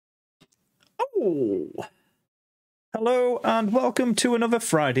Oh, hello and welcome to another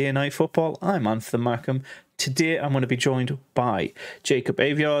Friday Night Football. I'm Anthony Markham. Today I'm going to be joined by Jacob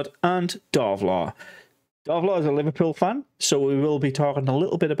Aviard and Davlar. Davlar is a Liverpool fan, so we will be talking a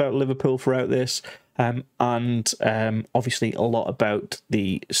little bit about Liverpool throughout this, and obviously a lot about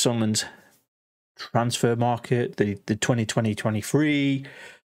the Sunderland's transfer market, the 2020-23.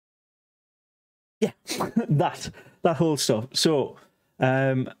 Yeah, that whole stuff. So,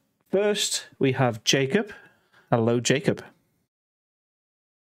 first we have Jacob. Hello, Jacob.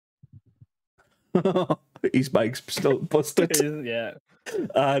 His mic's still busted. Yeah.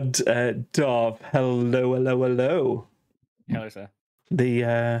 And Dav. Hello. Hello, sir.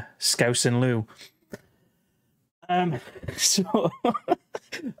 The Scouse and Lou. So,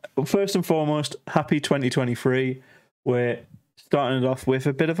 first and foremost, happy 2023. We're starting it off with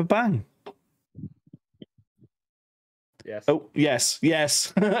a bit of a bang. Yes. Oh, yes.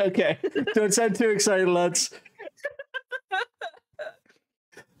 Okay. Don't sound too excited, lads.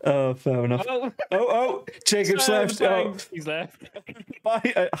 Oh, fair enough. Oh, Jacob's left. Oh. He's left.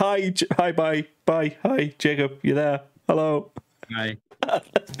 Bye. Bye. Hi, Jacob. You there? Hello. Hi.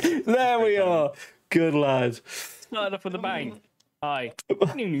 There we are. Good lad. Started off with a bang. Hi.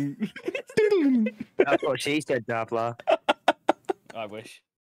 That's what she said, Davla. I wish.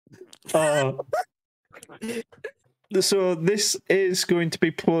 So this is going to be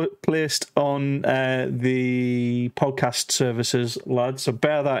placed on the podcast services, lads. So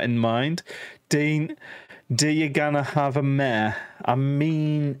bear that in mind. Dean, do you gonna have a mare? I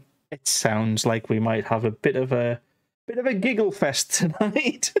mean, it sounds like we might have a bit of a giggle fest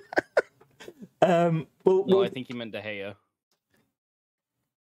tonight. I think you meant De Gea.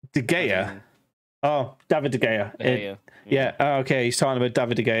 De Gea. Oh, David De Gea. De Gea. Yeah. Okay. He's talking about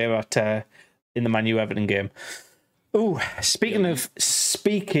David De Gea in the Man U Everton game. Oh, speaking of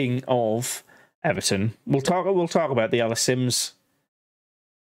Everton, we'll talk about the Alice Sims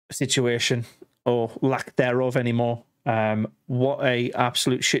situation or lack thereof anymore. What a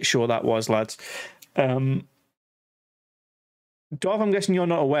absolute shit show that was, lads. Dov, I'm guessing you're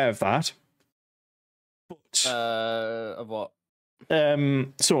not aware of that. But of what?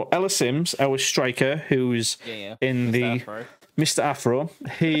 So Ella Sims, our striker, who's in the Afro. Mr. Afro,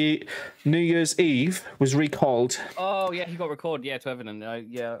 he New Year's Eve was recalled. Oh yeah, he got recalled. Yeah, to Everton.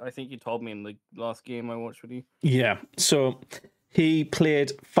 I think you told me in the last game I watched with you. Yeah, so he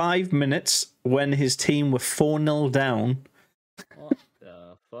played 5 minutes when his team were 4-0 down. What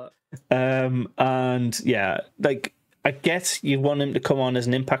the fuck? And yeah, like I get you want him to come on as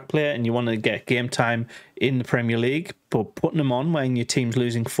an impact player and you want to get game time in the Premier League, but putting him on when your team's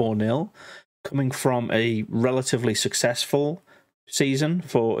losing 4-0, coming from a relatively successful season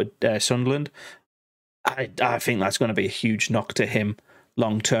for Sunderland, I think that's going to be a huge knock to him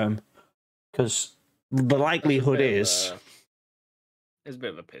long term, because the likelihood is there's a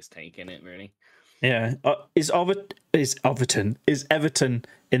bit of a piss take in it, really. Yeah, is Everton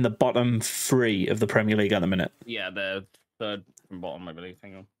in the bottom 3 of the Premier League at the minute? Yeah, they're third from bottom, I believe.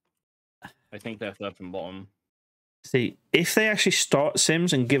 Hang on, I think they're third from bottom. See, if they actually start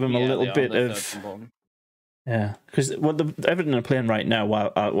Sims and give him a little bit of, yeah, because what the Everton are playing right now,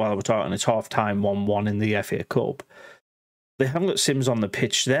 while we're talking, it's half time 1-1 in the FA Cup. They haven't got Sims on the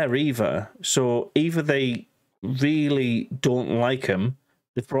pitch there either, so either they really don't like him,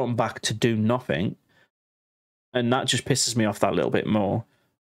 they've brought him back to do nothing, and that just pisses me off that little bit more,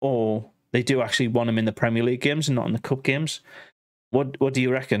 or they do actually want him in the Premier League games and not in the Cup games. What do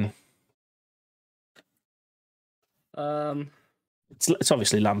you reckon? It's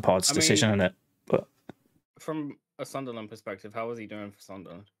obviously Lampard's decision, isn't it? But from a Sunderland perspective, how was he doing for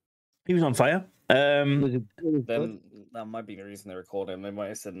Sunderland? He was on fire. Then that might be the reason they recalled him. They might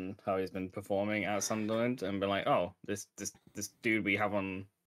have said how he's been performing at Sunderland and been like, "Oh, this dude we have on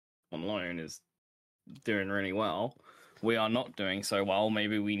loan is doing really well. We are not doing so well.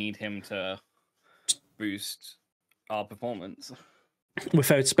 Maybe we need him to boost our performance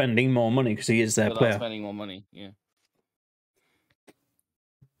without spending more money, because he is their player. Spending more money, yeah."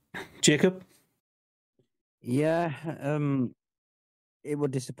 Jacob? Yeah, it was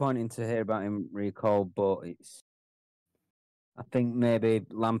disappointing to hear about him recalled, but I think maybe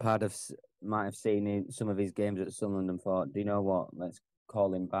Lampard might have seen some of his games at Sunderland and thought, do you know what, let's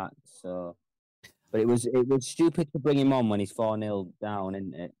call him back. So, but it was stupid to bring him on when he's 4-0 down,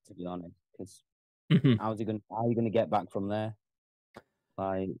 isn't it? To be honest, because how are you going to get back from there?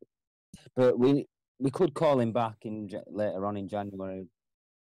 But we could call him back later on in January.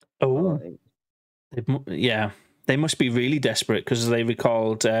 Oh, yeah. They must be really desperate because they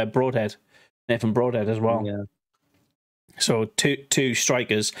recalled Broadhead, Nathan Broadhead as well. Yeah. So two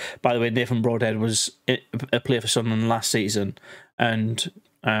strikers. By the way, Nathan Broadhead was a player for Sunderland last season and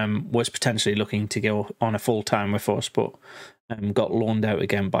was potentially looking to go on a full time with us, but got loaned out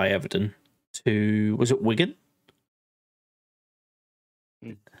again by Everton to, was it Wigan?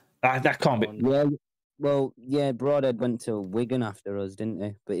 That can't be. Yeah, well, yeah, Broadhead went to Wigan after us, didn't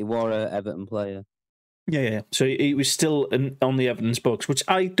he? But he wore a Everton player. Yeah. So he was still on the Everton's books, which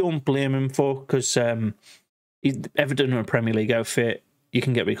I don't blame him for, because Everton are a Premier League outfit. You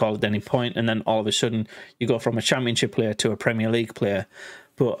can get recalled at any point, and then all of a sudden you go from a Championship player to a Premier League player.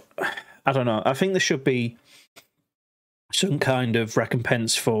 But I don't know. I think there should be some kind of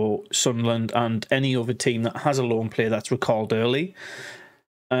recompense for Sunderland and any other team that has a loan player that's recalled early.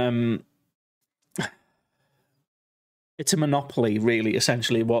 It's a monopoly, really,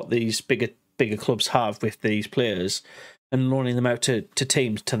 essentially, what these bigger clubs have with these players, and loaning them out to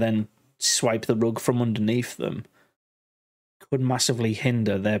teams to then swipe the rug from underneath them could massively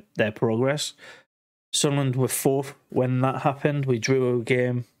hinder their progress. Sunderland were 4th when that happened. We drew a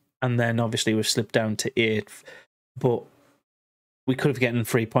game, and then obviously we've slipped down to 8th. But we could have gotten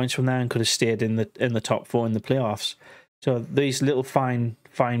 3 points from there and could have stayed in the top 4 in the playoffs. So these little fine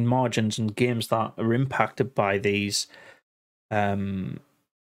margins and games that are impacted by these loanees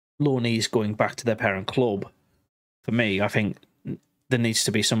going back to their parent club, for me, I think there needs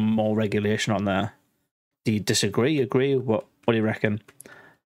to be some more regulation on there. Do you disagree? Agree? What do you reckon?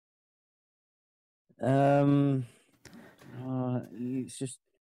 It's just,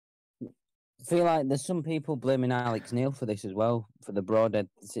 I feel like there's some people blaming Alex Neil for this as well, for the Broadhead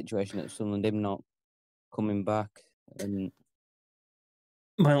situation at Sunderland, him not coming back. And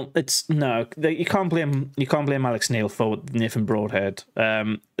well, you can't blame Alex Neil for Nathan Broadhead.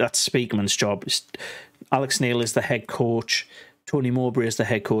 That's Speakman's job. Alex Neil is the head coach. Tony Mowbray is the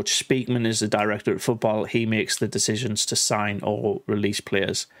head coach. Speakman is the director of football. He makes the decisions to sign or release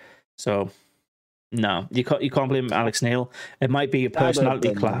players. So, no, you can't blame Alex Neil. It might be a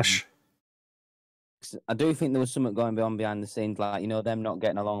personality clash. I do think there was something going on behind the scenes, like, them not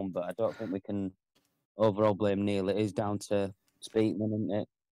getting along, but I don't think we can overall blame Neil. It is down to Speakman, isn't it?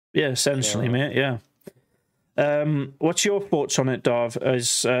 Yeah, essentially, mate, yeah. What's your thoughts on it, Dav,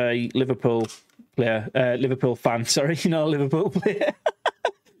 as a Liverpool player? Liverpool fan, sorry, Liverpool player.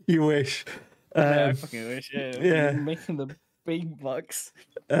 You wish. I fucking wish, yeah. Making the big bucks.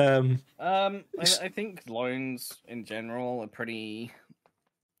 I think loans in general are pretty...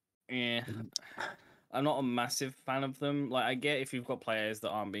 Yeah. I'm not a massive fan of them. Like, I get if you've got players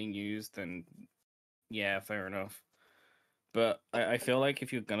that aren't being used, then yeah, fair enough. But I feel like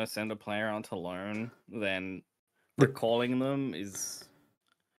if you're gonna send a player on to loan, then recalling them it's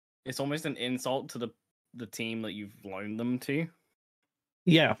almost an insult to the team that you've loaned them to.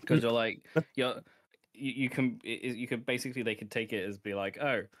 Yeah, because you're like, you can basically, they could take it as be like,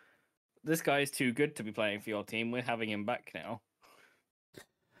 oh, this guy is too good to be playing for your team. We're having him back now.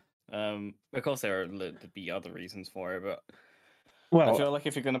 Of course, there would be other reasons for it, but I feel like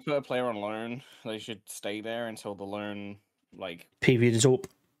if you're going to put a player on loan, they should stay there until the loan period is up.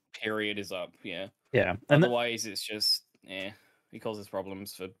 Period is up, yeah. Yeah. Otherwise, it's just it causes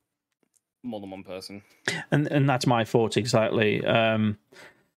problems for more than one person. And that's my thoughts exactly. I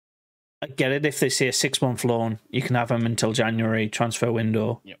get it. If they say a 6-month loan, you can have them until January transfer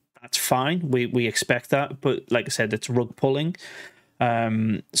window. Yep. That's fine. We expect that, but like I said, it's rug pulling.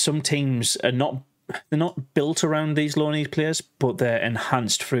 Some teams are not built around these loanee players, but they're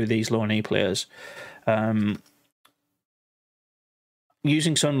enhanced through these loanee players.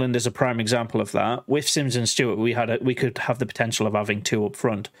 Using Sunderland as a prime example of that, with Sims and Stewart, we could have the potential of having 2 up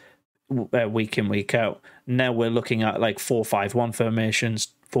front, week in, week out. Now we're looking at 4-5-1 formations,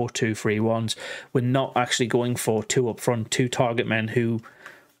 4-2-3-1s. We're not actually going for 2 up front, 2 target men who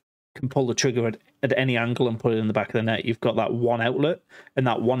can pull the trigger at any angle and put it in the back of the net. You've got that one outlet, and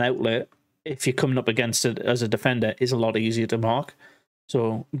that one outlet, if you're coming up against it as a defender, is a lot easier to mark.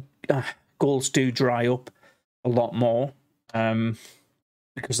 So goals do dry up a lot more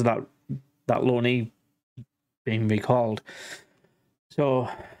because of that loanee being recalled. So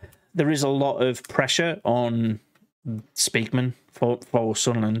there is a lot of pressure on Speakman for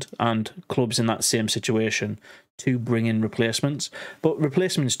Sunderland and clubs in that same situation to bring in replacements. But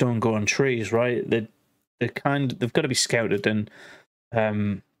replacements don't go on trees, right? They've got to be scouted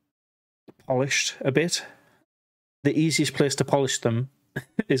and polished a bit. The easiest place to polish them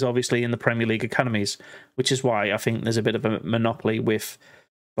is obviously in the Premier League academies, which is why I think there's a bit of a monopoly with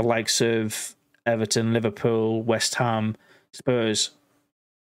the likes of Everton, Liverpool, West Ham, Spurs,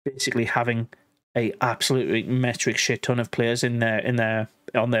 basically having a absolutely metric shit ton of players on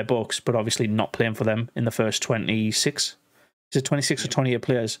their books, but obviously not playing for them in the first 26 Is it 26 or 28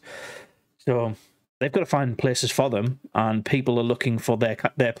 players? So they've got to find places for them, and people are looking for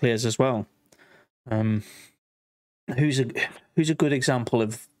their players as well. Who's a good example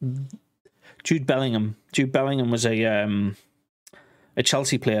of Jude Bellingham? Jude Bellingham was a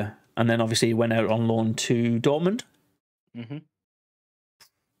Chelsea player, and then obviously he went out on loan to Dortmund. Mm-hmm.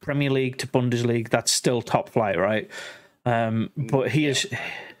 Premier League to Bundesliga, that's still top flight, right? But he is,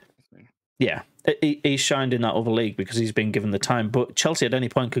 yeah, he's shined in that other league because he's been given the time. But Chelsea at any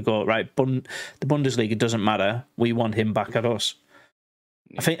point could go, right, the Bundesliga doesn't matter. We want him back at us.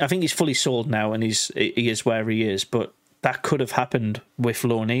 Yeah. I think he's fully sold now, and he is where he is. But that could have happened with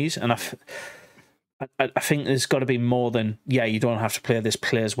loanees, and I think there's got to be more than, yeah, you don't have to pay this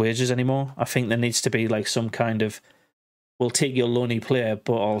player's wages anymore. I think there needs to be like some kind of, we'll take your loanee player,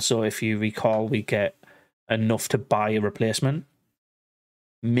 but also if you recall, we get enough to buy a replacement.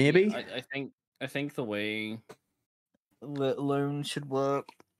 Maybe. I think the way the loan should work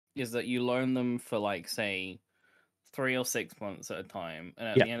is that you loan them for like, say, 3 or 6 months at a time, and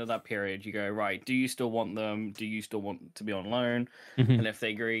at the end of that period you go, right, do you still want them? Do you still want to be on loan? Mm-hmm. And if they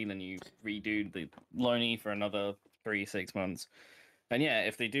agree, then you redo the loanee for another 3-6 months. And yeah,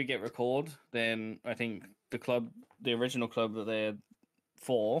 if they do get recalled, then I think the original club that they're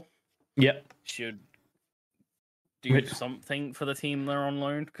for, should do something for the team they're on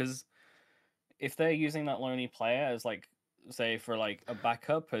loan, because if they're using that loanee player as like, say, for like a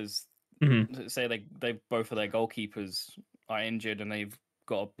backup, as say they both of their goalkeepers are injured and they've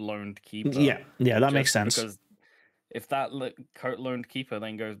got a loaned keeper. Yeah, that makes sense. Because if that loaned keeper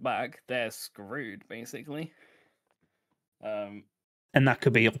then goes back, they're screwed basically. And that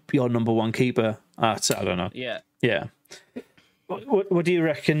could be your number one keeper. I don't know. Yeah. What do you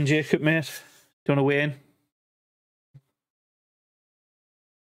reckon, Jacob, mate? Do you want to weigh in?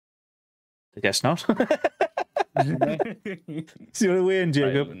 I guess not. Do you want to weigh in,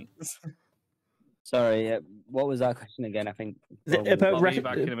 Jacob? Sorry, what was that question again? I think I'll be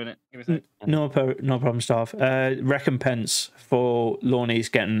back in a minute. Give me a sec. No problem, Stav. Recompense for loanees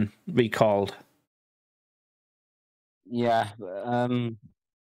getting recalled. Yeah,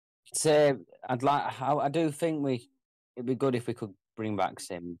 say I do think it'd be good if we could bring back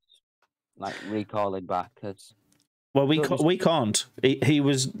Sims, like recall him back. Well, we can't. He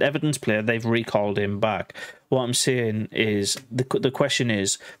was Everton's player. They've recalled him back. What I'm saying is, the question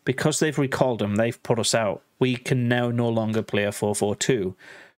is, because they've recalled him, they've put us out. We can now no longer play a 4-4-2.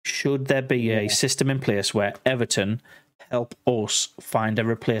 Should there be a system in place where Everton help us find a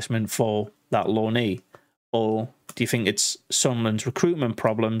replacement for that loanee? Or do you think it's Sunderland's recruitment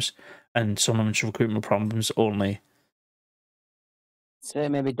problems and Sunderland's recruitment problems only? Say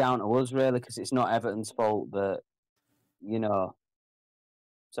maybe down to us, really, because it's not Everton's fault that, so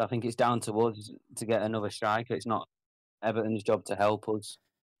I think it's down to us to get another striker. It's not Everton's job to help us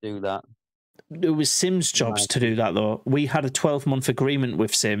do that. It was Sims' jobs to do that, though. We had a 12-month agreement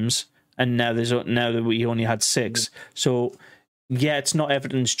with Sims, and now that we only had 6. So, yeah, it's not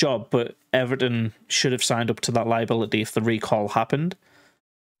Everton's job, but Everton should have signed up to that liability if the recall happened.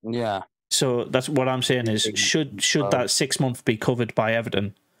 Yeah. So that's what I'm saying is, should that 6 month be covered by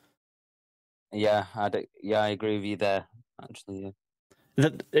Everton? Yeah, I agree with you there. Actually, yeah.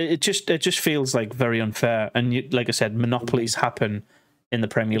 That it just feels like very unfair, and like I said, monopolies happen in the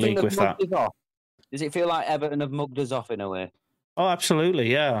Premier League with that. Does it feel like Everton have mugged us off in a way? Oh,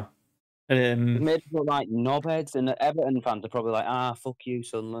 absolutely, yeah. It made us look like knobheads, and the Everton fans are probably like, fuck you,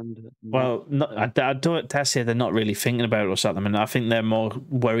 Sunderland. Well, I don't dare say they're not really thinking about us at the minute. I think they're more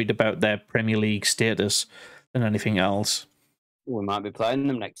worried about their Premier League status than anything else. We might be playing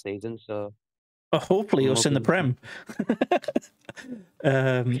them next season, so... hopefully us in the Prem.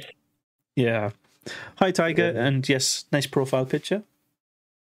 Yeah. Hi, Tiger, and yes, nice profile picture.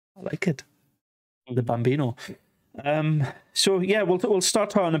 I like it. The Bambino. So yeah, we'll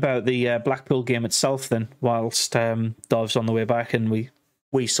start talking about the Blackpool game itself then, whilst Dov's on the way back and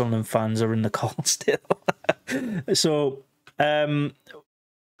we Sunderland fans are in the call still. So,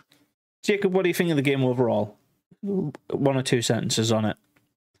 Jacob, what do you think of the game overall? 1 or 2 sentences on it.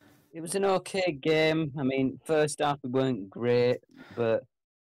 It was an okay game. I mean, first half we weren't great, but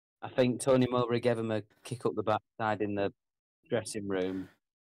I think Tony Mowbray gave him a kick up the backside in the dressing room.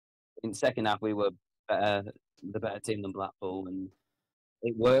 In second half, we were the better team than Blackpool, and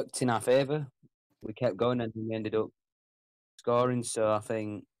it worked in our favour. We kept going, and we ended up scoring. So I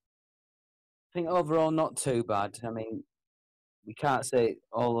think overall not too bad. I mean, we can't say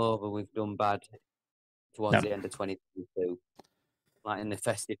all over we've done bad towards the end of 2022. Like in the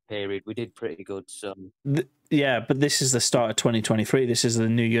festive period, we did pretty good. So yeah, but this is the start of 2023. This is the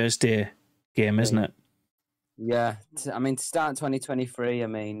New Year's Day game, isn't it? Yeah, I mean, to start 2023, I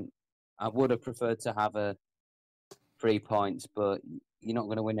mean, I would have preferred to have 3 points, but you're not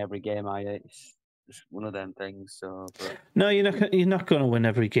going to win every game, are you? It's just one of them things. So, but No, you're not going to win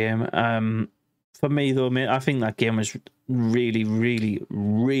every game. For me, though, I think that game was really, really,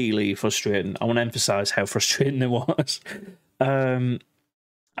 really frustrating. I want to emphasise how frustrating it was.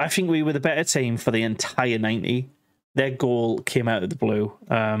 I think we were the better team for the entire 90. Their goal came out of the blue.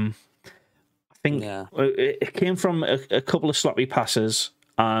 I think it came from a couple of sloppy passes,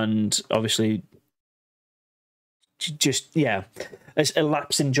 and obviously, just a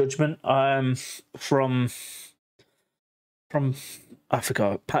lapse in judgment from I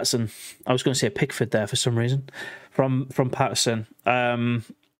forgot Patterson. I was going to say Pickford there for some reason. From Patterson.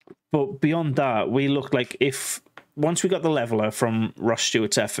 But beyond that, we looked like once we got the leveler from Ross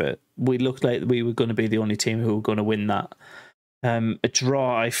Stewart's effort, we looked like we were going to be the only team who were going to win that. A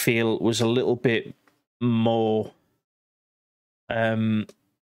draw, I feel, was a little bit more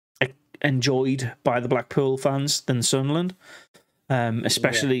enjoyed by the Blackpool fans than Sunderland.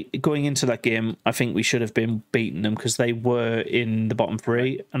 Especially going into that game, I think we should have been beating them because they were in the bottom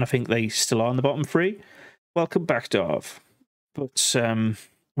three, and I think they still are in the bottom three. Welcome back, Darv. But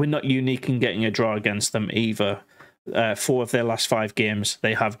we're not unique in getting a draw against them either. 4 of their last 5 games,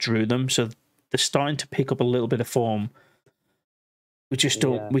 they have drew them, so they're starting to pick up a little bit of form. We just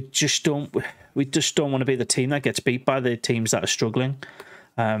don't. We just don't want to be the team that gets beat by the teams that are struggling.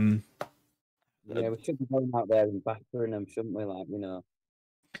 Yeah, we should be going out there and battering them, shouldn't we? Like,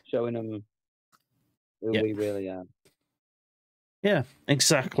 showing them who we really are. Yeah,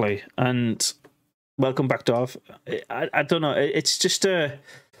 exactly. And welcome back, Darv. I don't know. It's just an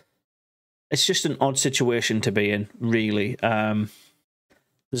odd situation to be in, really.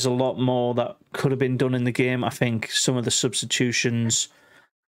 There's a lot more that could have been done in the game. I think some of the substitutions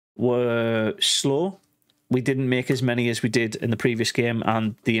were slow. We didn't make as many as we did in the previous game,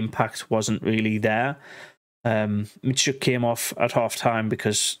 and the impact wasn't really there. Mitchell came off at half time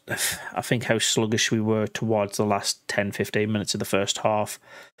because I think how sluggish we were towards the last 10-15 minutes of the first half.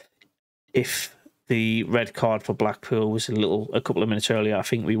 If the red card for Blackpool was a couple of minutes earlier, I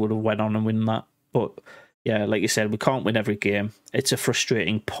think we would have went on and won that. But yeah, like you said, we can't win every game. It's a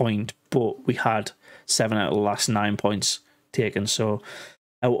frustrating point, but we had 7 out of the last 9 points taken. So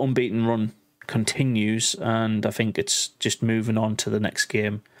our unbeaten run continues, and I think it's just moving on to the next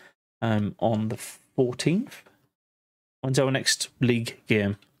game on the 14th. When's our next league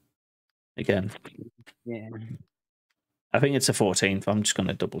game again? Yeah, I think it's the 14th. I'm just going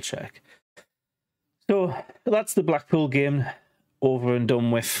to double check. So that's the Blackpool game over and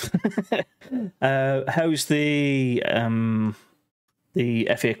done with. How's the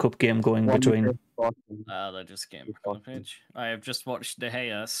FA Cup game going between? They're just getting back on the pitch. I have just watched De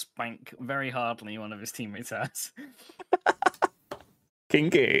Gea spank very hardly one of his teammates' ass.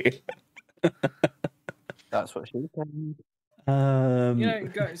 Kinky. That's what she said.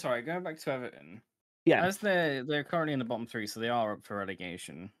 Going back to Everton. Yeah, as they're currently in the bottom 3, so they are up for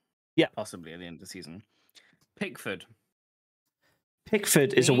relegation. Yeah, possibly at the end of the season. Pickford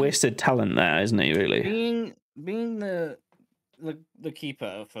is a wasted talent there, isn't he? Really, being the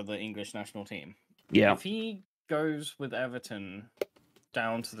keeper for the English national team. Yeah, if he goes with Everton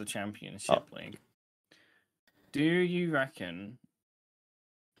down to the Championship League, do you reckon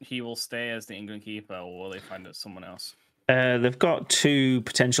he will stay as the England keeper, or will they find it someone else? They've got 2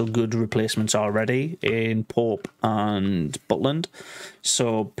 potential good replacements already in Pope and Butland,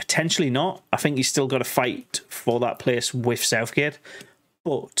 so potentially not. I think he's still got to fight for that place with Southgate,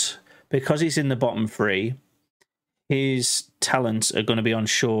 but because he's in the bottom 3, his talents are going to be on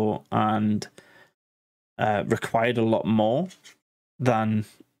show and required a lot more than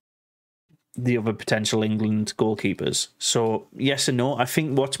the other potential England goalkeepers. So yes and no. I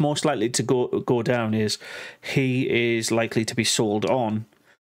think what's most likely to go down is he is likely to be sold on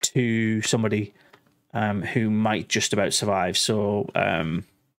to somebody who might just about survive. So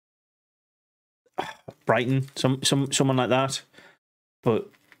Brighton, someone like that. But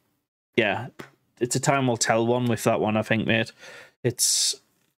yeah, it's a time will tell one with that one, I think, mate.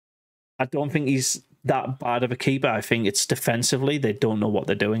 I don't think he's that bad of a keeper. I think it's defensively they don't know what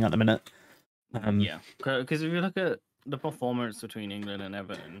they're doing at the minute. Yeah, because if you look at the performance between England and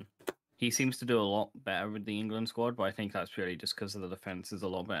Everton, he seems to do a lot better with the England squad, but I think that's purely just because of the defense is a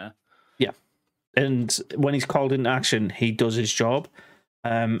lot better. Yeah, and when he's called into action, he does his job.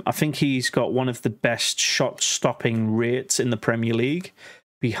 I think he's got one of the best shot-stopping rates in the Premier League,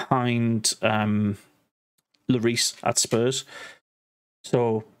 behind Lloris at Spurs.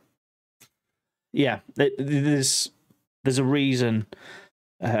 So, yeah, there's a reason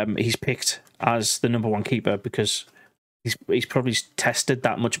he's picked as the number one keeper because he's probably tested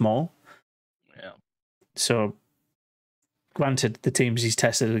that much more. Yeah. So, granted, the teams he's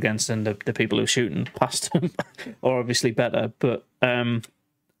tested against and the people who are shooting past him are obviously better. But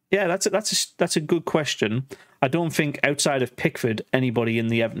yeah, that's a good question. I don't think outside of Pickford, anybody in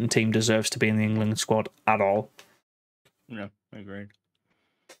the Everton team deserves to be in the England squad at all. Yeah, I agree.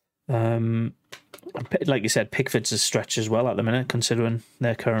 Like you said, Pickford's a stretch as well at the minute, considering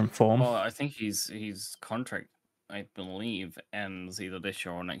their current form. Well, I think his contract, I believe, ends either this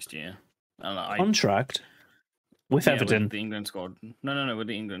year or next year. Contract with Everton, with the England squad. No, with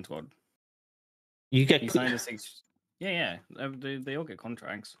the England squad. You get he signed a 6. Yeah. They all get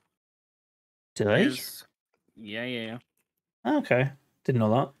contracts. Do they? Yeah. Okay, didn't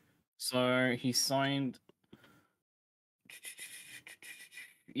know that. So he signed.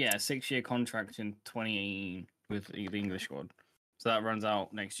 Yeah, 6-year contract in 2018 with the English squad. So that runs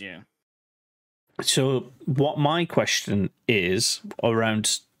out next year. So what my question is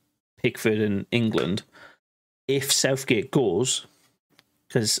around Pickford in England, if Southgate goes,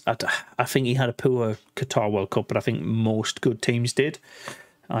 because I think he had a poor Qatar World Cup, but I think most good teams did,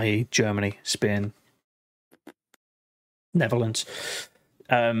 i.e. Germany, Spain, Netherlands.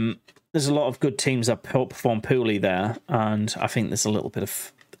 There's a lot of good teams that perform poorly there, and I think there's a little bit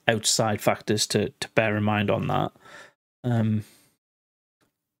of outside factors to bear in mind on that.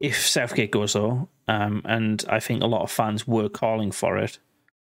 If Southgate goes though, and I think a lot of fans were calling for it,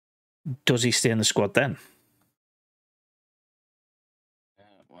 does he stay in the squad then?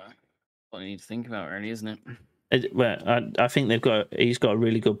 Well, what you need to think about, really, isn't I it? think he's got a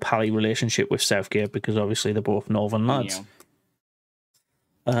really good pally relationship with Southgate because obviously they're both Northern lads.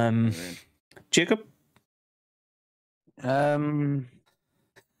 Yeah. Jacob?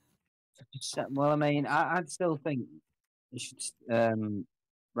 Well, I mean, I'd still think you should,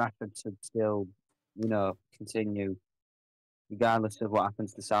 Rashford should still, continue regardless of what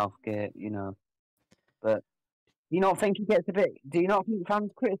happens to Southgate, But do you not think he gets a bit? Do you not think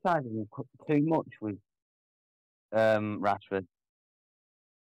fans criticising him too much with Rashford?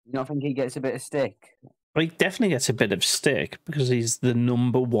 Do you not think he gets a bit of stick? Well, he definitely gets a bit of stick because he's the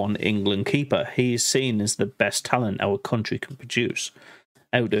number one England keeper. He is seen as the best talent our country can produce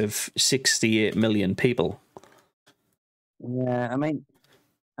out of 68 million people. Yeah, I mean,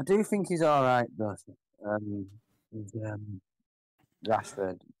 I do think he's all right, though.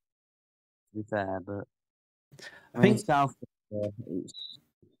 Rashford, to be fair, but I think Southgate,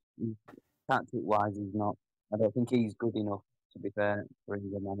 tactic-wise, he's not. I don't think he's good enough, to be fair, for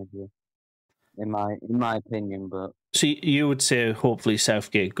England manager, in my opinion. But so you would say, hopefully,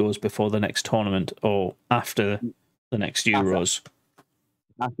 Southgate goes before the next tournament or after the next Euros.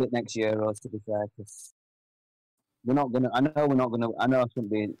 After next Euros, to be fair, because we're not gonna. I know we're not gonna. I know I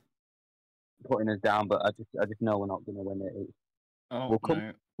shouldn't be putting us down, but I just know we're not gonna win it. No.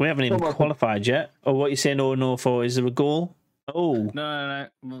 We haven't even qualified yet. Or what you saying? Oh no, for is there a goal? Oh no.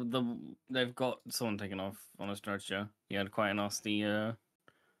 They've got someone taken off on a stretcher. He had quite a nasty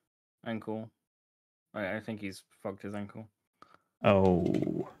ankle. I think he's fucked his ankle.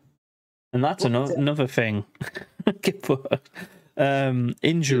 Oh, and that's another thing.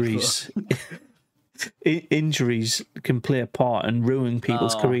 Injuries. Injuries can play a part and ruin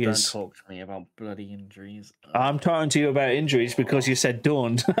people's careers. Don't talk to me about bloody injuries. I'm talking to you about injuries because you said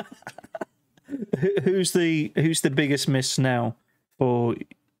don't. Who's the biggest miss now for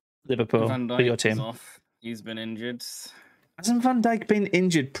Liverpool, for your team? He's been injured. Hasn't Van Dijk been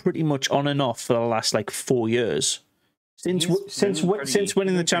injured pretty much on and off for the last 4 years? Since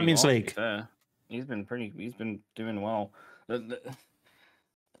winning the Champions League. He's been doing well.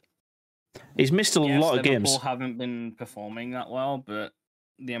 He's missed a lot of games. Liverpool haven't been performing that well, but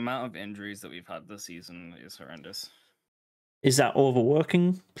the amount of injuries that we've had this season is horrendous. Is that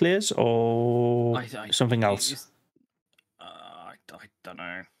overworking players or something else? I don't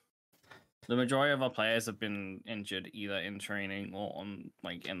know. The majority of our players have been injured either in training or on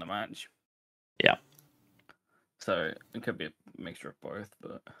in the match. Yeah. So it could be a mixture of both,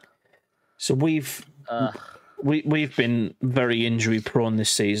 but so we've been very injury prone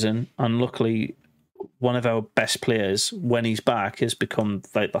this season, and luckily one of our best players, when he's back, has become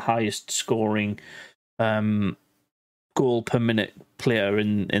the highest scoring goal per minute player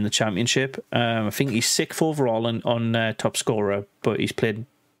in the Championship. I think he's 6th overall on top scorer, but he's played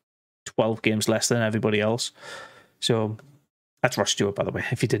 12 games less than everybody else. So that's Ross Stewart, by the way,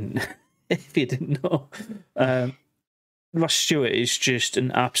 if you didn't know. Ross Stewart is just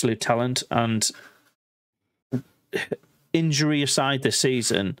an absolute talent, and injury aside this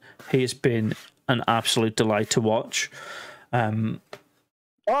season, he has been an absolute delight to watch.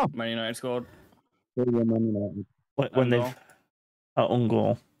 Oh, Man United scored. When they've own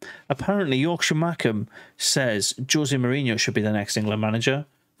goal. Apparently, Yorkshire Mackham says Jose Mourinho should be the next England manager.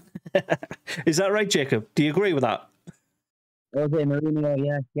 Is that right, Jacob? Do you agree with that? Jose Mourinho,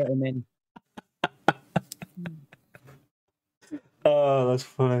 yeah, get him in. Oh, that's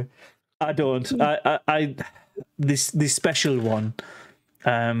funny. I don't. I this special one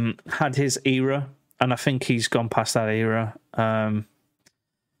had his era, and I think he's gone past that era.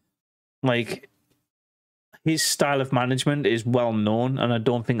 Like, his style of management is well known, and I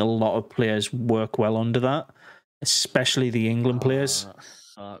don't think a lot of players work well under that, especially the England players. That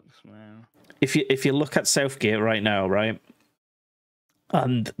sucks, man. If you look at Southgate right now, right,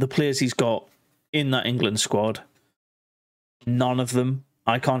 and the players he's got in that England squad, none of them,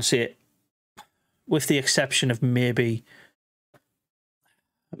 I can't see it, with the exception of maybe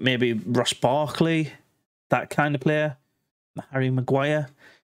Ross Barkley, that kind of player, Harry Maguire.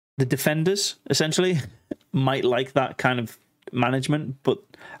 The defenders, essentially, might like that kind of management, but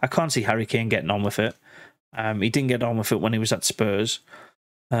I can't see Harry Kane getting on with it. He didn't get on with it when he was at Spurs.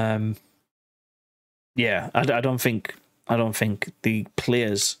 Yeah, I don't think the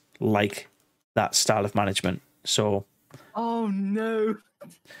players like that style of management. So, oh no!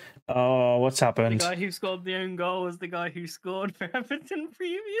 Oh, what's happened? The guy who scored the own goal was the guy who scored for Everton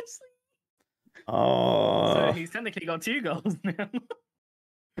previously. Oh, so he's technically got 2 goals now.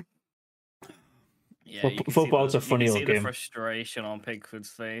 Yeah, football's a funny old game. The frustration on Pickford's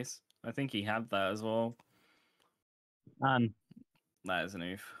face. I think he had that as well. Man, that is an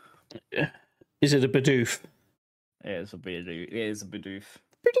oof. Is it a Bidoof? It is a Bidoof. It is a Bidoof.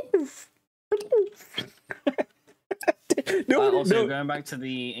 Also, going back to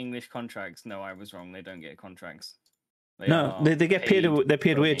the English contracts, no, I was wrong. They don't get contracts. They get paid. They're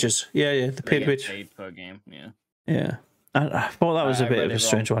paid wages. Game. Yeah. They're paid wages. Paid per game. Yeah. Yeah. I thought that was a bit of a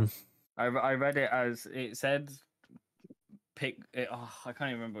strange one. I read it as it said. I can't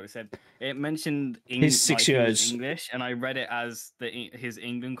even remember what it said. It mentioned his 6 years English, and I read it as his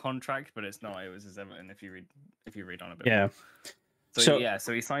England contract, but it's not. It was his Everton. If you read on a bit. Yeah. So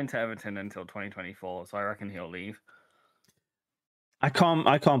he signed to Everton until 2024. So I reckon he'll leave. I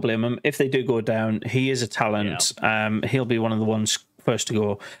can't blame him. If they do go down, he is a talent. Yeah. He'll be one of the ones first to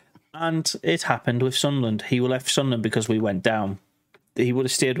go. And it happened with Sunderland. He left Sunderland because we went down. He would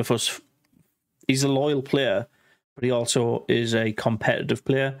have stayed with us. He's a loyal player, but he also is a competitive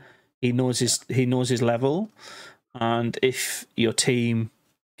player. He knows his level, and if your team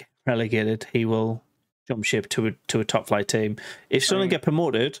get relegated, he will jump ship to a top flight team. If Sunderland get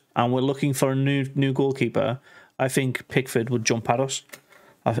promoted and we're looking for a new goalkeeper, I think Pickford would jump at us.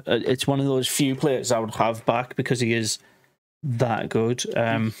 It's one of those few players I would have back because he is that good.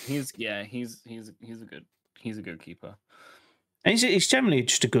 He's a good keeper. And he's generally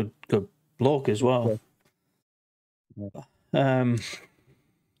just a good bloke as well.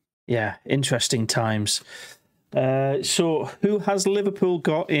 Yeah, interesting times. So, who has Liverpool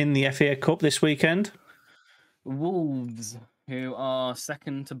got in the FA Cup this weekend? Wolves, who are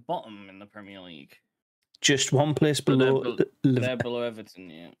second to bottom in the Premier League. Just one place below. They're below Everton,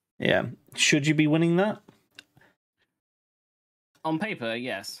 yeah. Yeah. Should you be winning that? On paper,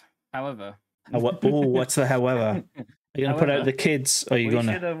 yes. However. What's the however? Are you going to put out the kids? Or are you going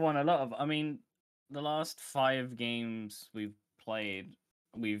to? We should have won a lot of. I mean, the last 5 games we've played,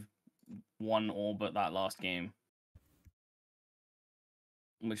 we've won all but that last game,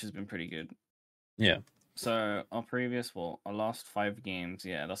 which has been pretty good. Yeah. So our last 5 games,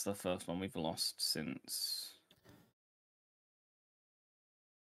 yeah, that's the first one we've lost since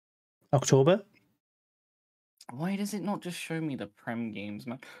October. Why does it not just show me the Prem games,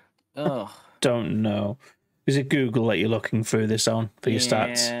 man? Ugh. Don't know. Is it Google that you're looking through this on for your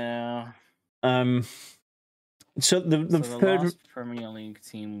stats? Yeah. So the third last Premier League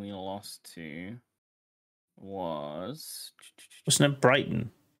team we lost to wasn't it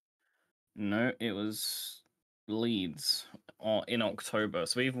Brighton? No, it was Leeds in October.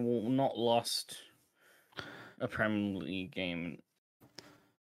 So we've not lost a Premier League game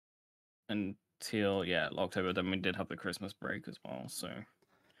until October. Then we did have the Christmas break as well. So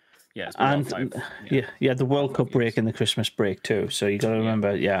yeah, and the World Cup break and the Christmas break too. So you got to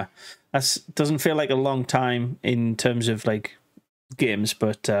remember, that doesn't feel like a long time in terms of like games,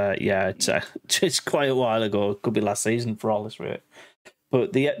 but it's quite a while ago. It could be last season for all this, right?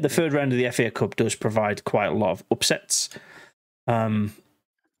 But the third round of the FA Cup does provide quite a lot of upsets.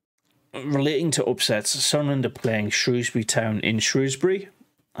 Relating to upsets, Sunderland are playing Shrewsbury Town in Shrewsbury.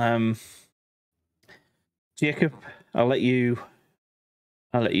 Jacob, I'll let you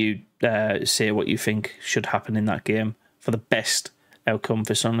say what you think should happen in that game for the best outcome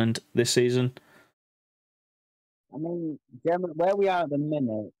for Sunderland this season. I mean, where we are at the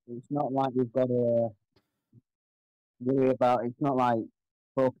minute, it's not like we've got to worry about. It's not like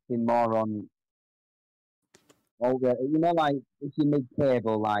focusing more on all the. Like if you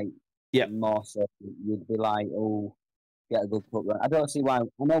mid-table, like more so, you'd be like, oh, get a good cup run. I don't see why. I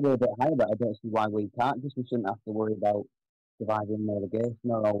know we're a bit higher, but I don't see why we can't. We shouldn't have to worry about surviving relegation.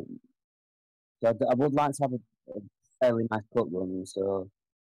 So I would like to have a fairly nice cup run. So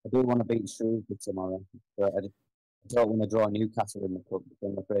I do want to beat Shrewsbury tomorrow, but I don't want to draw Newcastle in the cup because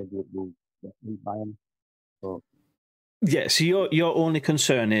I'm afraid we'll beat by them. But yeah, so your only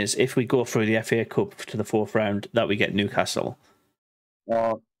concern is if we go through the FA Cup to the 4th round that we get Newcastle,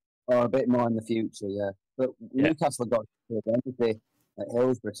 or a bit more in the future, yeah. But Newcastle got to Wednesday at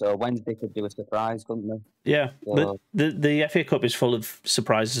Hillsborough, so Wednesday could do a surprise, couldn't they? Yeah, so, but the FA Cup is full of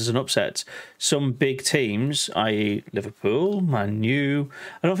surprises and upsets. Some big teams, i.e. Liverpool, Man U.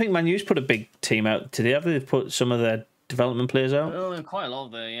 I don't think Man U's put a big team out today. Have they put some of their development players out? Well, quite a lot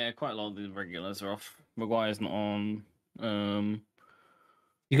of the regulars are off. Maguire's not on.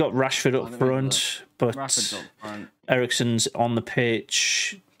 You got Rashford up front, but Eriksen's on the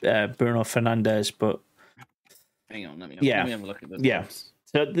pitch. Bruno Fernandes, but hang on, let me have a look at this. Yeah,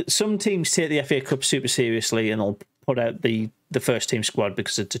 so some teams take the FA Cup super seriously and they'll put out the first team squad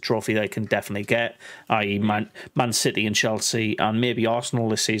because it's a trophy they can definitely get. I.e., Man City and Chelsea and maybe Arsenal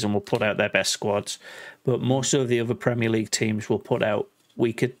this season will put out their best squads, but most of the other Premier League teams will put out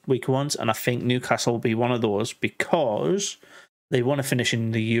weaker ones, and I think Newcastle will be one of those because they want to finish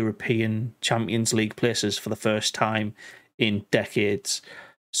in the European Champions League places for the first time in decades.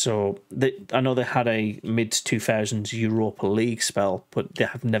 So I know they had a mid-2000s Europa League spell, but they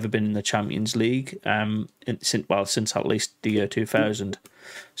have never been in the Champions League since at least the year 2000.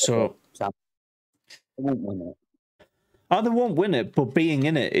 So they won't win it. Oh, they won't win it, but being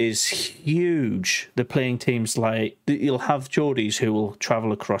in it is huge. They're playing teams like... You'll have Geordies who will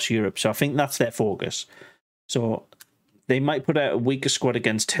travel across Europe, so I think that's their focus. So they might put out a weaker squad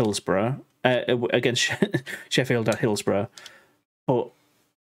against Hillsborough, against Sheffield at Hillsborough, but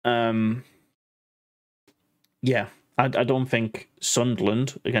yeah, I don't think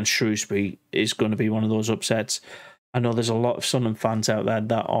Sunderland against Shrewsbury is going to be one of those upsets. I know there's a lot of Sunderland fans out there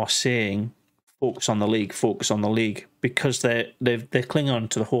that are saying focus on the league, because they cling on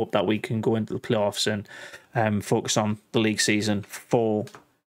to the hope that we can go into the playoffs and focus on the league season for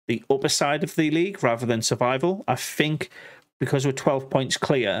the upper side of the league rather than survival. I think because we're 12 points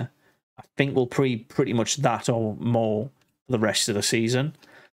clear, I think we'll pretty much that or more for the rest of the season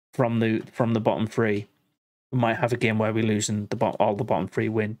from the bottom three. We might have a game where we lose and all the bottom three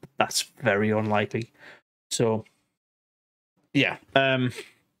win. That's very unlikely. So yeah,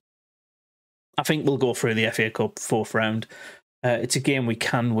 I think we'll go through the FA Cup 4th round. It's a game we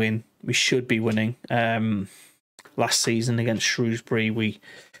can win. We should be winning. Last season against Shrewsbury, we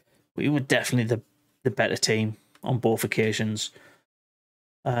were definitely the better team on both occasions.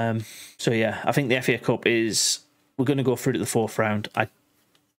 So yeah, I think the FA Cup we're going to go through to the 4th round. I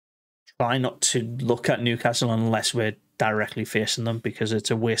try not to look at Newcastle unless we're directly facing them because it's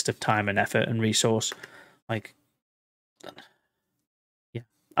a waste of time and effort and resource. I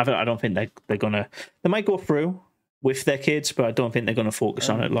don't think they're gonna. They might go through with their kids, but I don't think they're gonna focus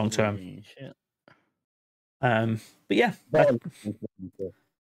on it long term. But yeah.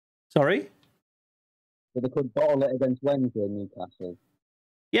 Sorry. So they could bottle it against Wednesday, Newcastle.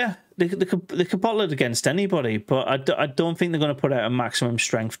 Yeah, they could bottle it against anybody, but I don't think they're going to put out a maximum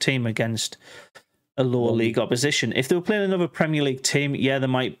strength team against a lower league opposition. If they were playing another Premier League team, yeah, they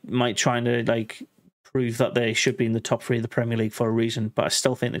might try to prove that they should be in the top 3 of the Premier League for a reason, but I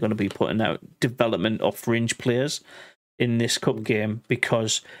still think they're going to be putting out development of fringe players in this cup game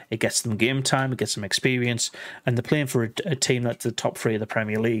because it gets them game time, it gets them experience, and they're playing for a team that's the top 3 of the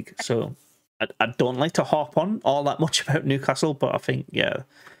Premier League. So I don't like to harp on all that much about Newcastle, but I think, yeah,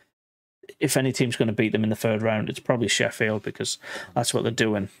 if any team's going to beat them in the 3rd round, it's probably Sheffield because that's what they're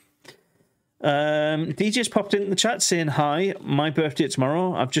doing. DJ's popped in the chat saying, hi, my birthday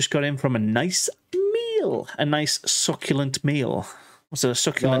tomorrow. I've just got in from a nice meal, a nice succulent meal. Was it a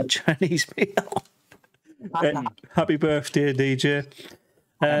succulent Chinese meal? Happy birthday, DJ.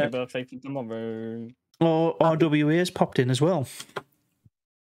 Happy birthday to tomorrow. RWA has popped in as well.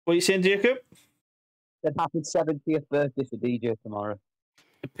 What are you saying, Jacob? Happy 70th birthday for DJ tomorrow.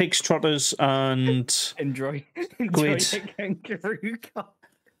 Pigs, trotters, and enjoy Squids. the kangaroo cup.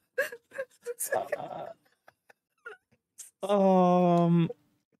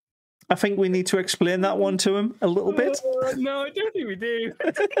 I think we need to explain that one to him a little bit. No, I don't think we do.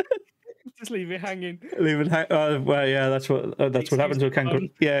 Just leave it hanging. Leave it hang. Oh, well, yeah, that's what happens to a kangaroo.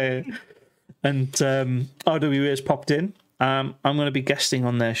 Yeah. And RWA has popped in. I'm going to be guesting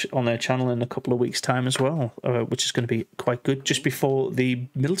on their channel in a couple of weeks' time as well, which is going to be quite good. Just before the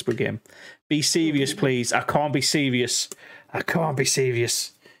Middlesbrough game. Be serious, please. I can't be serious.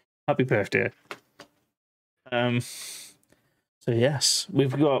 Happy birthday. So yes,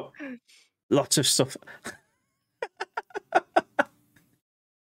 we've got lots of stuff.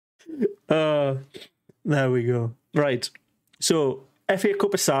 There we go. Right. So FA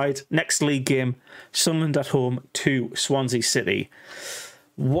Cup aside, next league game, Sunderland at home to Swansea City.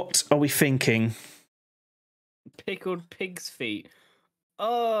 What are we thinking? Pickled pig's feet.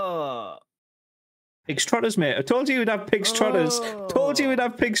 Oh. Pig's trotters, mate. I told you we'd have pig's trotters. Told you we'd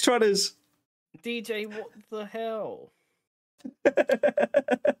have pig's trotters. DJ, what the hell?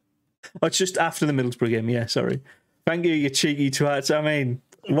 Oh, it's just after the Middlesbrough game. Yeah, sorry. Thank you, you cheeky twats. I mean,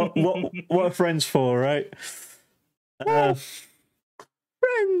 what are friends for, right? Friends.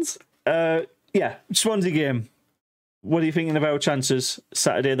 Yeah, Swansea game. What are you thinking of our chances?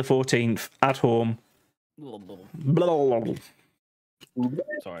 Saturday the 14th at home. Blah, blah. Blah, blah.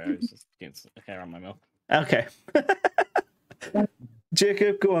 Sorry, I was just getting hair on my mouth. Okay.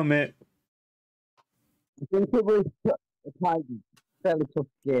 Jacob, go on, mate. I think it was a fairly tough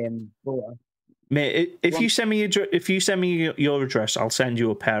game, but Mate, if you send me your address, I'll send you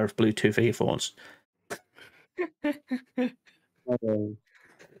a pair of Bluetooth earphones.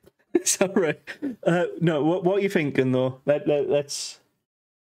 Sorry. No, what are you thinking though? Let's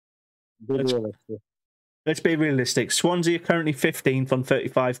be realistic. Swansea are currently 15th on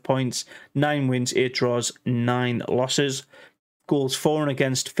 35 points, 9 wins, 8 draws, 9 losses. Goals for and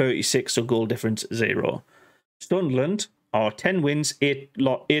against 36, so goal difference 0. Sunderland are 10 wins, 8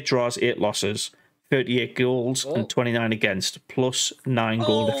 draws, 8 losses, 38 goals and 29 against, plus 9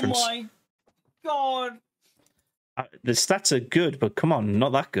 goal difference. Oh my god! The stats are good, but come on,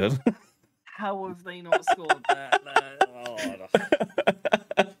 not that good. How have they not scored that?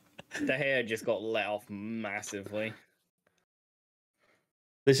 The hair just got let off massively.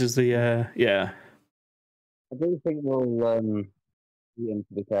 This is the yeah. I do think we'll beat him,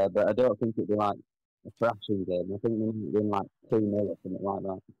 to be fair, but I don't think it'd be like a thrashing game. I think we'll win like 2-0 or something like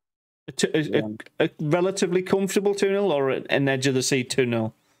that. A relatively comfortable 2-0 or an edge of the seat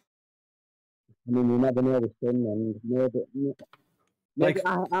 2-0? I mean, you never know with Sunderland. Maybe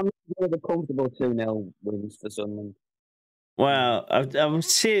I'm going to comfortable 2-0 wins for Sunderland. Well, I would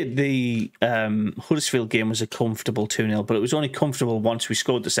say the Huddersfield game was a comfortable 2-0, but it was only comfortable once we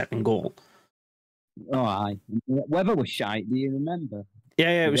scored the second goal. Oh, aye. Weather was shite, do you remember?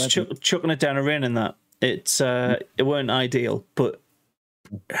 Yeah, it was chucking it down a rain and that. It weren't ideal, but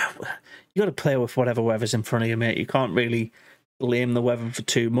you got to play with whatever weather's in front of you, mate. You can't really blame the weather for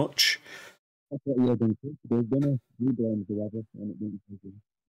too much. That's what Jurgen Klopp does, doesn't he? He blames the weather when it didn't happen.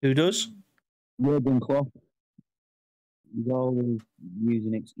 Who does? Jurgen Klopp. He's always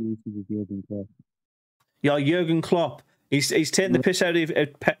using excuses with Jurgen Klopp. Yeah, Jurgen Klopp. He's taking the piss out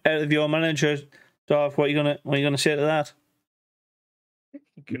of your manager. Darth, what are you gonna say to that?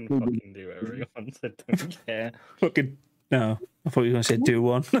 You can fucking do whatever you want. I don't care. Fucking no. I thought you were gonna say do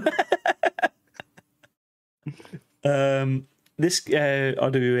one. This RWA. At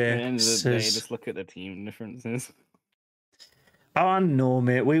the end of the day, just look at the team differences. Oh, I know,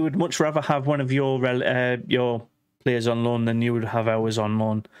 mate. We would much rather have one of your players on loan than you would have ours on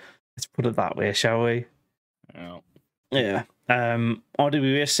loan. Let's put it that way, shall we? Oh. Yeah.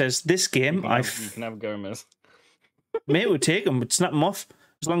 RWA says this game you can have Gomez. Mate, we'll take him. We'd snap him off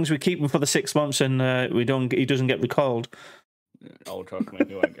as long as we keep him for the 6 months and he doesn't get recalled. Oh, trust me,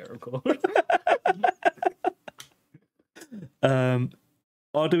 he won't get recalled.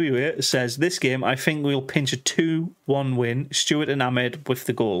 RWA says this game I think we'll pinch a 2-1 win. Stewart and Ahmed with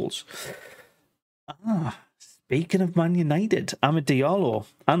the goals. Speaking of Man United, Ahmed Diallo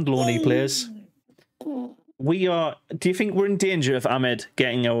and Loney players. Do you think we're in danger of Ahmed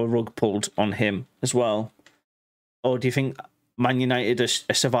getting our rug pulled on him as well? Or do you think Man United are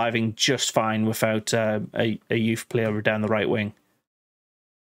surviving just fine without a youth player down the right wing?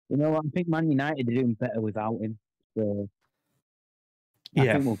 You know what? I think Man United are doing better without him. So I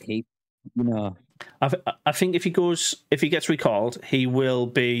think we'll keep. You know, I think if he gets recalled, he will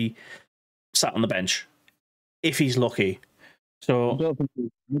be sat on the bench if he's lucky. So I don't think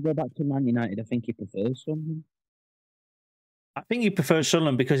we go back to Man United. I think he prefers Sunderland. I think he prefers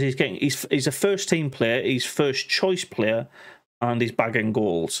Sunderland because he's a first team player, he's first choice player, and he's bagging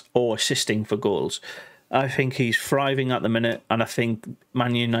goals or assisting for goals. I think he's thriving at the minute, and I think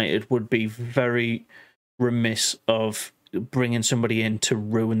Man United would be very remiss of bringing somebody in to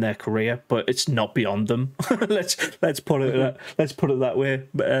ruin their career, but it's not beyond them. let's put it that way.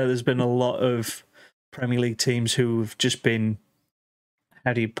 But there's been a lot of Premier League teams who've just been,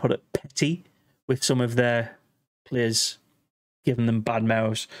 how do you put it, petty with some of their players, giving them bad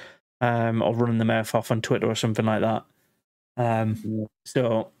mouths, or running their mouth off on Twitter or something like that.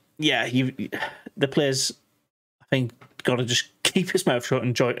 So yeah, the players, I think, got to just keep his mouth shut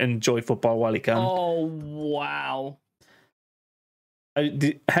and enjoy football while he can. Oh wow!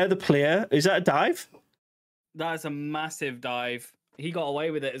 How the player, is that a dive? That is a massive dive. He got away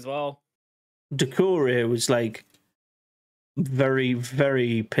with it as well. Doucouré was like very,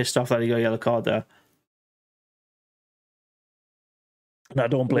 very pissed off that he got a yellow card there. And I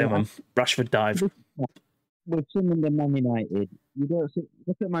don't blame him. Rashford dive. With some of the Man United, you don't see,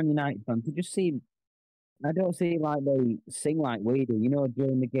 look at Man United fans. You just see, I don't see like they sing like we do. You know,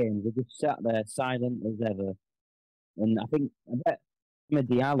 during the games, they just sat there silent as ever. And I bet Ahmed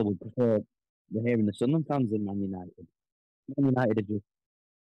Diallo would prefer the hearing the Sunderland fans than Man United. Man United are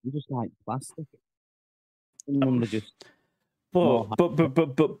just like plastic. They're just. But,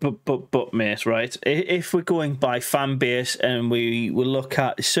 mate, right? If we're going by fan base and we will look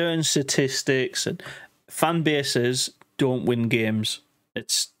at certain statistics, and fan bases don't win games.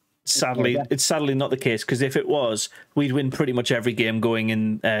 It's sadly not the case, because if it was, we'd win pretty much every game going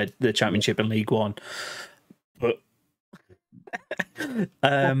in the Championship and League One. But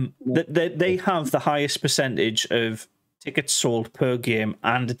they have the highest percentage of tickets sold per game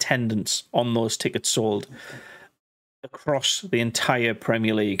and attendance on those tickets sold across the entire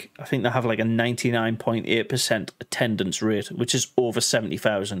Premier League. I think they have like a 99.8% attendance rate, which is over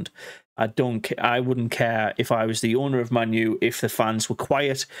 70,000. I wouldn't care if I was the owner of Man U if the fans were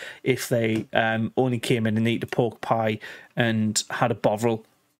quiet, if they only came in and ate a pork pie and had a bovril.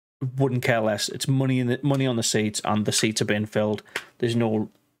 Wouldn't care less. It's money on the seats, and the seats are being filled. There's no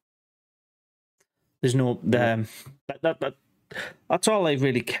that's all I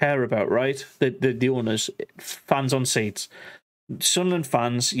really care about, right? The owners, fans on seats. Sunderland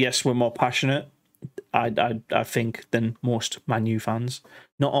fans, yes, we're more passionate, I think, than most Man U fans.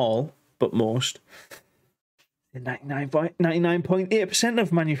 Not all, but most. 99.8%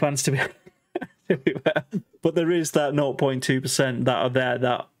 of Man U fans, to be fair. But there is that 0.2% that are there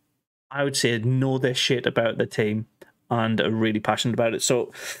that I would say know their shit about the team and are really passionate about it.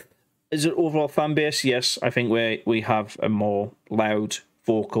 So, is it overall fan base? Yes, I think we have a more loud,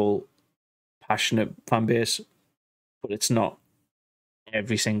 vocal, passionate fan base, but it's not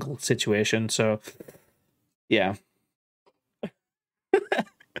every single situation. So, yeah.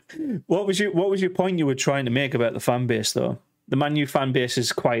 What was your point you were trying to make about the fan base, though? The Man U fan base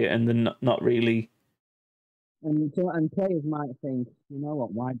is quiet and they're not really. And players might think, you know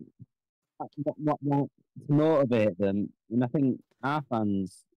what won't motivate them? And I think our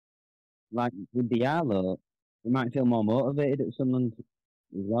fans, like with Diallo, they might feel more motivated at Sunderland as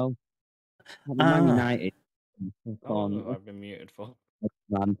well. Man United. I've been muted for.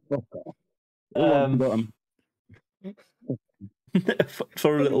 Man, fuck off.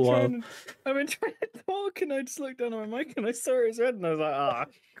 For a little while. I've been trying to talk and I just looked down on my mic and I saw his red and I was like,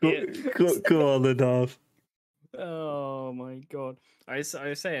 go on, Nadav. Oh my god. I was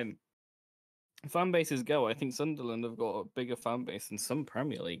saying, fan bases go. I think Sunderland have got a bigger fan base than some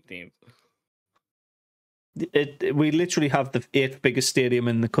Premier League teams. We literally have the 8th biggest stadium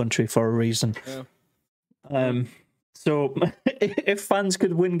in the country for a reason. Yeah. So if fans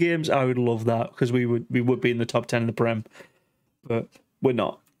could win games, I would love that, because we would be in the top 10 of the Prem. But we're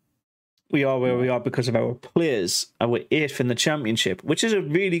not. We are where we are because of our players, and we're 8th in the Championship, which is a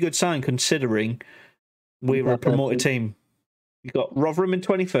really good sign considering we were a promoted team. We got Rotherham in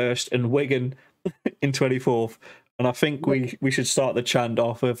 21st and Wigan in 24th. And I think we should start the chant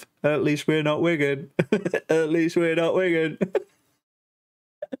off of, at least we're not Wigan. At least we're not Wigan.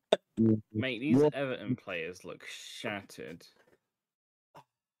 Mate, these Everton players look shattered.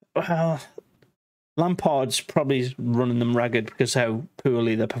 Well, Lampard's probably running them ragged because how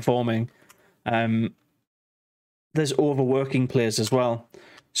poorly they're performing. There's overworking players as well.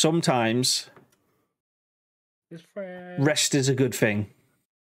 Sometimes rest is a good thing.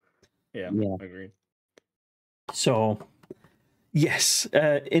 Yeah. I agree. So, yes,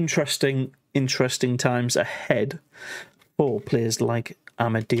 interesting times ahead for players like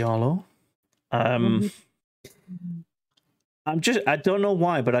Ahmed Diallo. I don't know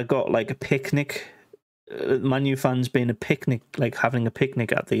why, but I got like a picnic. Man U fans being a picnic, like having a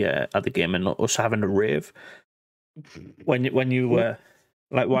picnic at the game, and us having a rave. When you were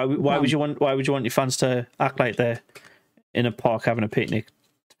like, why would you want your fans to act like they're in a park having a picnic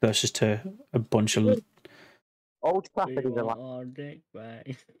versus to a bunch of Old Trafford is our dick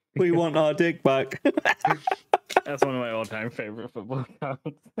back. We want our dick back. That's one of my all-time favorite football songs.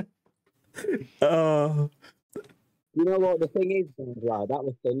 Oh. You know what the thing is, wow, that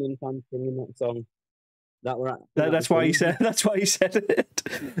was Sunderland fans singing that song. That's why he said. That's why he said it.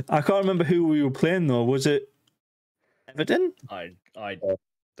 I can't remember who we were playing though. Was it Everton? I don't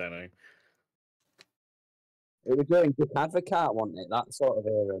know. It was doing Dick Advocat, wasn't it? That sort of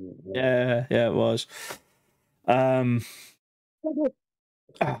era. Yeah, it was. I'm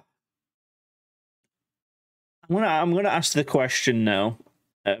gonna ask the question now,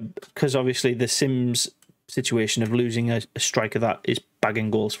 because obviously the Sims situation of losing a striker that is bagging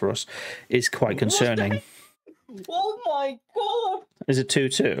goals for us is quite concerning. Oh my god! Is it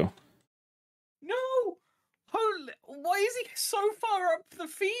 2-2? No! Holy! Why is he so far up the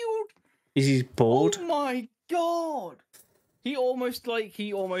field? Is he bored? Oh my god! He almost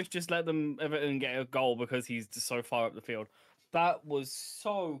just let Everton get a goal because he's just so far up the field. That was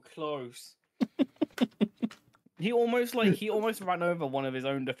so close. He almost ran over one of his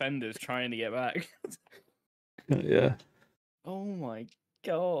own defenders trying to get back. Yeah. Oh my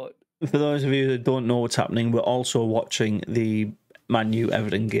god. For those of you that don't know what's happening, we're also watching the Man U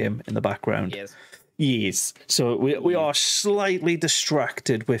Everton game in the background. Yes. So we are slightly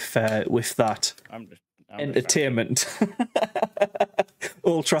distracted with that I'm entertainment.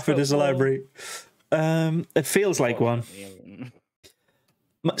 Old Trafford is a library. It feels like one.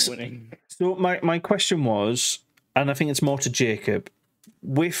 So my question was, and I think it's more to Jacob,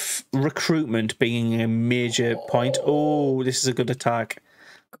 with recruitment being a major point. Oh, this is a good attack.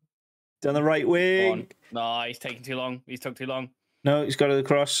 Down the right wing. No, he's taking too long. He's took too long. No, he's got it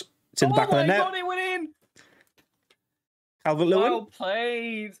across. It's in the back of the net. God, it went in. Calvert-Lewin. Well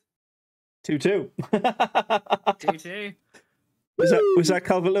played. 2-2. 2-2. Was that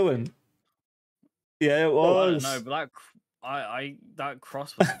Calvert-Lewin? Yeah, it was. No, but that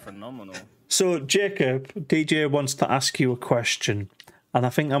cross was phenomenal. So, Jacob, DJ wants to ask you a question, and I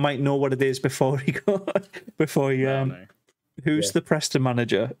think I might know what it is before he who's the Preston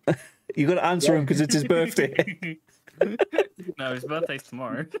manager? You got to answer him because it's his birthday. No, his birthday's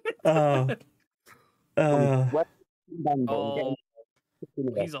tomorrow.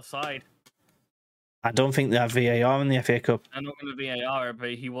 He's offside. I don't think they have VAR in the FA Cup. I'm not going to VAR,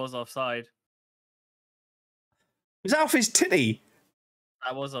 but he was offside. Was that off his titty?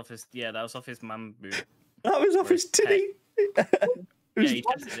 That was off his. Yeah, that was off his man boot. That was off his titty. Yeah, he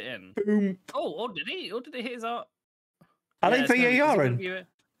tested it in. Boom. Oh, did he? Or did it hit his art? Are they VAR-ing?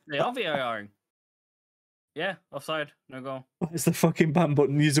 They are VAR-ing. Yeah, offside, no goal. Where's the fucking ban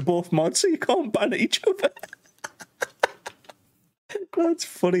button? These are both mods, so you can't ban at each other. That's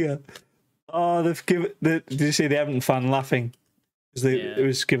funnier. Oh, they've given. Did you see the Everton fan laughing? Because it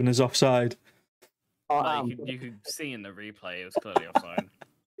was given as offside. You could see in the replay it was clearly offside.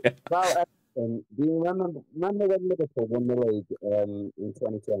 Yeah. Well, do you remember when Liverpool won the league in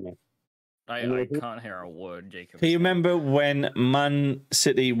 2020? I can't hear a word, Jacob. Do you remember when Man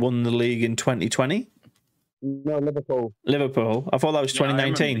City won the league in 2020? No, Liverpool. Liverpool? I thought that was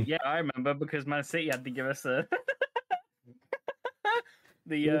 2019. I remember because Man City had to give us the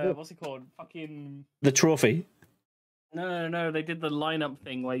what's it called? Fucking the trophy. No. They did the lineup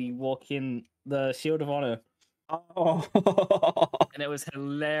thing where you walk in the Shield of Honor. Oh. And it was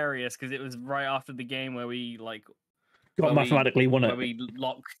hilarious because it was right after the game where we mathematically won it.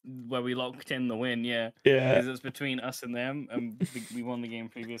 Where we locked in the win, yeah. Because it was between us and them, and we won the game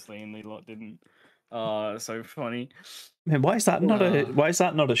previously, and they didn't. So funny. Man, why is that not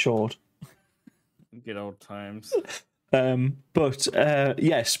a short? Good old times. But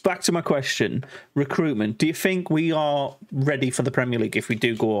yes, back to my question. Recruitment. Do you think we are ready for the Premier League if we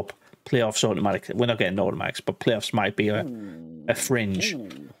do go up? Playoffs automatic. We're not getting automatics, but playoffs might be a fringe.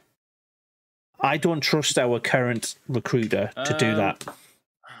 I don't trust our current recruiter to do that.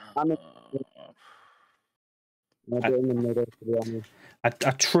 I'm in the middle, to be honest. I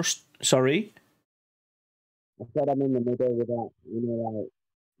trust. Sorry? I said I'm in the middle with that.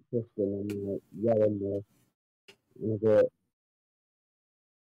 Tristan and yelling there.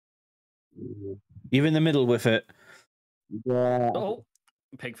 You're in the middle with it. Yeah. Oh,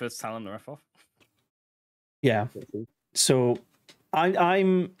 Pickford's telling the ref off. Yeah. So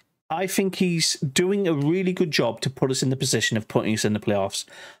I think he's doing a really good job to put us in the position of putting us in the playoffs.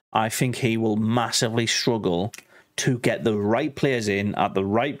 I think he will massively struggle to get the right players in at the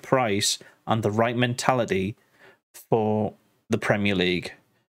right price and the right mentality for the Premier League.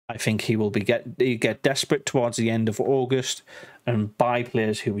 I think he will get desperate towards the end of August and buy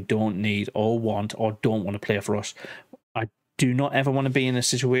players who we don't need or want or don't want to play for us. I do not ever want to be in a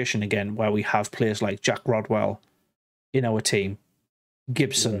situation again where we have players like Jack Rodwell in our team.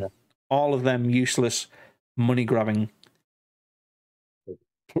 Gibson, all of them useless, money-grabbing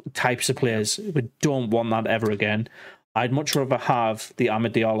types of players. We don't want that ever again. I'd much rather have the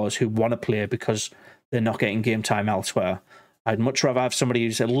Amad Diallos who want to play because they're not getting game time elsewhere. I'd much rather have somebody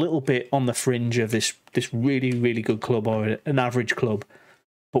who's a little bit on the fringe of this really, really good club or an average club,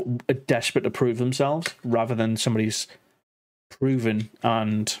 but are desperate to prove themselves, rather than somebody who's proven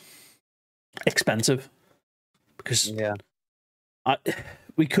and expensive. Because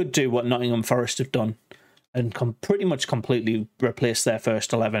we could do what Nottingham Forest have done and pretty much completely replace their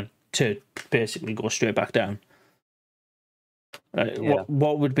first 11 to basically go straight back down.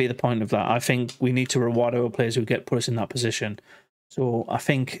 What would be the point of that? I think we need to reward our players who put us in that position. So I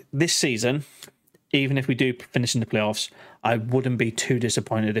think this season, even if we do finish in the playoffs, I wouldn't be too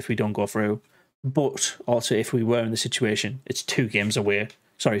disappointed if we don't go through. But also, if we were in the situation, it's 3 games away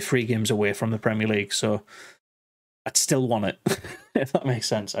from the Premier League. So I'd still want it, if that makes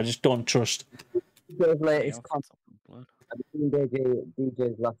sense. I just don't trust. DJ's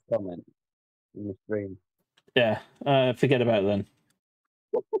last comment in the stream. Yeah, forget about it then.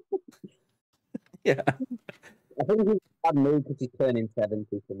 Yeah. I think he's bad mood because he's turning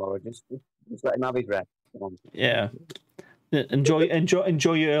 70 tomorrow. Just let him have his rest. Yeah. Enjoy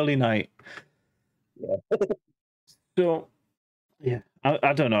your early night. Yeah. So, yeah,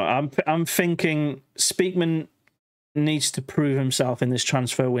 I don't know. I'm thinking Speakman needs to prove himself in this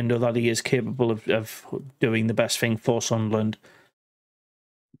transfer window that he is capable of doing the best thing for Sunderland.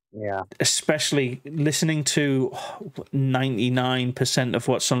 Yeah. Especially listening to 99% of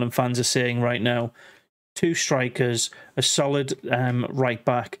what Sunderland fans are saying right now. 2 strikers, a solid right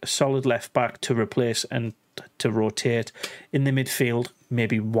back, a solid left back to replace and to rotate. In the midfield,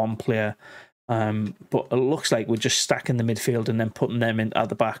 maybe 1 player. But it looks like we're just stacking the midfield and then putting them in at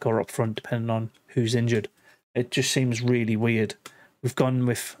the back or up front, depending on who's injured. It just seems really weird. We've gone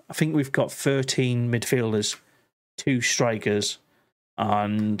with, I think we've got 13 midfielders, 2 strikers,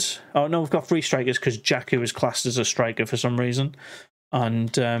 and we've got 3 strikers because Jacko is classed as a striker for some reason,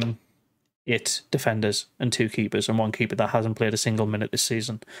 and 8 defenders and 2 keepers and 1 keeper that hasn't played a single minute this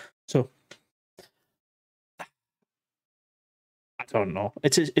season. So I don't know.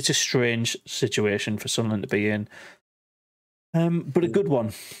 It's a strange situation for Sunderland to be in, but a good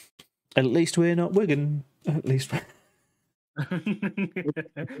one. At least we're not Wigan. At least.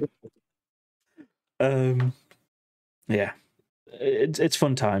 Yeah, it's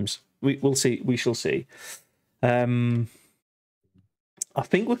fun times. We'll see. We shall see. I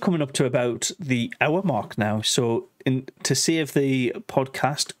think we're coming up to about the hour mark now. So, to save the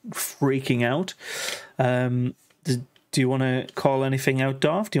podcast freaking out, do you want to call anything out,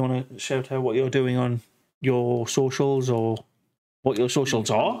 Darv? Do you want to shout out what you're doing on your socials or what your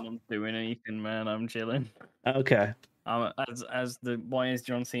socials are? I'm not doing anything, man. I'm chilling. Okay. As the boys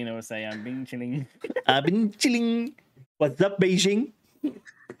John Cena would say, I've been chilling. I've been chilling. What's up, Beijing?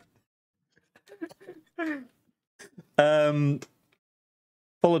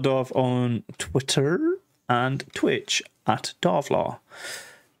 Follow Darv on Twitter and Twitch at Darvlaw.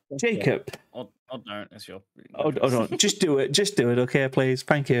 Jacob. Oh, don't. It's your. Oh, no. Just do it. Just do it, okay, please.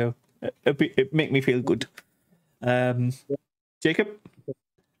 Thank you. It make me feel good. Jacob?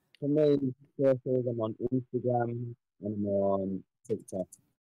 For me, I'm on Instagram and I'm on TikTok.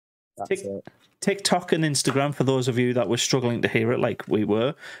 That's it. TikTok and Instagram, for those of you that were struggling to hear it like we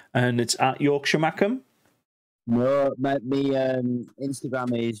were, and it's at Yorkshire Mackham. No, my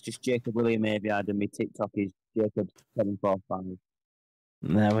Instagram is just Jacob William Aviad and my TikTok is Jacob745.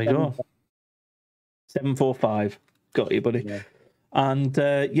 There we go. 745. Got you, buddy. Yeah. And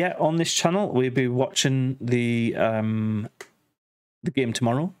on this channel, we'll be watching the game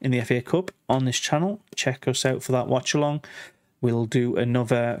tomorrow in the FA Cup on this channel. Check us out for that watch along. We'll do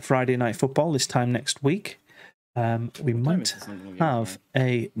another Friday Night Football this time next week. We might have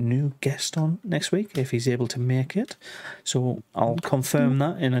a new guest on next week if he's able to make it. So I'll confirm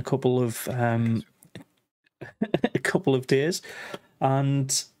that in a couple of days.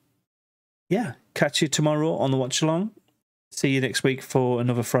 And yeah, catch you tomorrow on the watch along. See you next week for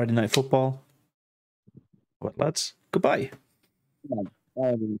another Friday Night Football. Well, lads, goodbye. Bye.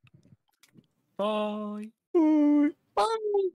 Bye. Bye. Bye.